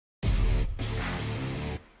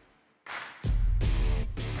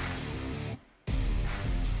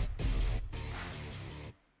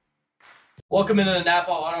Welcome into the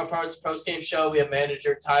NAPA Auto Parts postgame show. We have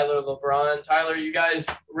manager Tyler Lebrun. Tyler, you guys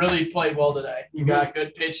really played well today. You got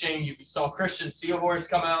good pitching. You saw Christian Seahorse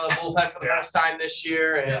come out of the bullpen for the first time this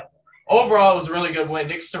year. And overall, it was a really good win.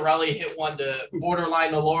 Nick Sorelli hit one to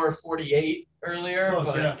borderline the lower 48 earlier.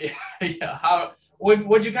 Close,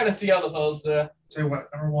 What'd you kind of see out of the Foes today? Tell you what,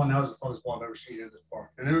 number one, that was the funnest ball I've ever seen in this park.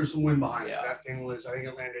 And there was some wind behind it. That thing was, I think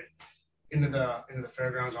it landed into the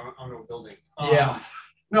fairgrounds on a building.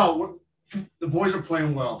 No, the boys are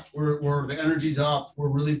playing well. We're the energy's up. We're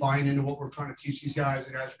really buying into what we're trying to teach these guys.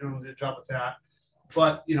 The guys are doing a good job with that.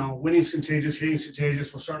 But, winning's contagious, hitting's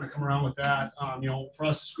contagious. We're starting to come around with that. For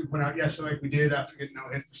us to scoop one out yesterday like we did after getting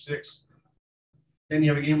out hit for 6, then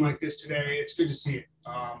you have a game like this today. It's good to see it.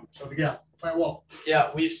 Play well.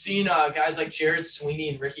 Yeah, we've seen guys like Jared Sweeney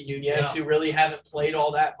and Ricky Nunez who really haven't played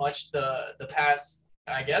all that much the past,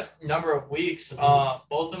 I guess, number of weeks.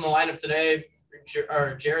 Both in the lineup today.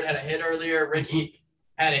 Jared had a hit earlier. Ricky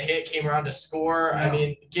had a hit, came around to score. I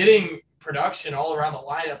mean, getting production all around the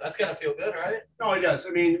lineup, that's got to feel good, right? No, it does.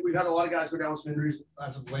 I mean, we've had a lot of guys go down with some injuries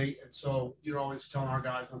as of late, and so you're always telling our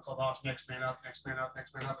guys in the clubhouse, next man up, next man up,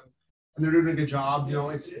 next man up, and they're doing a good job.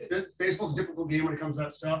 Baseball's a difficult game when it comes to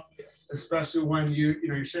that stuff, especially when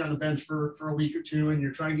you're sitting on the bench for a week or two and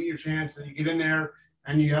you're trying to get your chance, and you get in there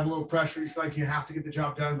and you have a little pressure. You feel like you have to get the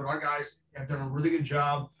job done, but our guys have done a really good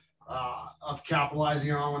job of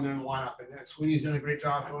capitalizing on when they're in the lineup. And Sweeney's done a great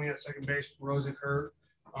job filling at second base. Rosick hurt.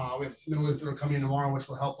 We have middle infielder coming in tomorrow, which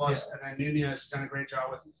will help us. And then Nunez has done a great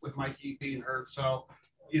job with Mikey being hurt. So,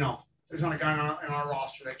 there's not a guy in our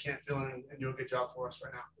roster that can't fill in and do a good job for us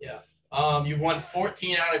right now. Yeah. You've won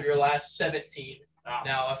 14 out of your last 17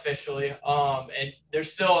 now officially. And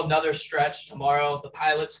there's still another stretch tomorrow. The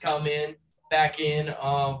Pilots come back in.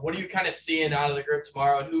 What are you kind of seeing out of the group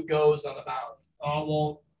tomorrow, and who goes on the mound?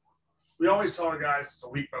 We always tell our guys it's a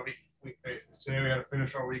week-by-week basis. Today we had to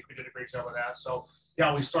finish our week. We did a great job with that. So,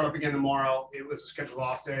 we start up again tomorrow. It was a scheduled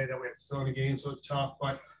off day that we have to fill in a game, so it's tough.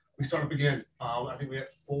 But we start up again. I think we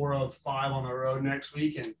have 4 of 5 on the road next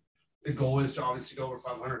week, and the goal is to obviously go over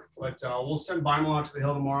 500. But we'll send Beimel out to the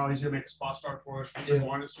hill tomorrow. He's going to make a spot start for us. We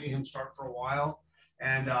wanted to see him start for a while.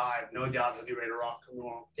 And I have no doubt he'll be ready to rock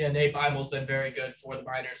tomorrow. Yeah, Nate Beimel's been very good for the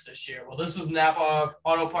Miners this year. Well, this is NAPA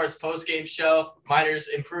Auto Parts postgame show. Miners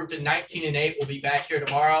improved to 19-8. We'll be back here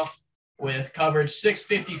tomorrow with coverage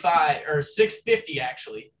 6:50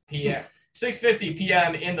 actually p.m. 6:50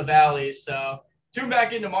 p.m. in the Valley. So tune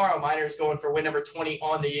back in tomorrow. Miners going for win number 20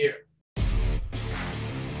 on the year.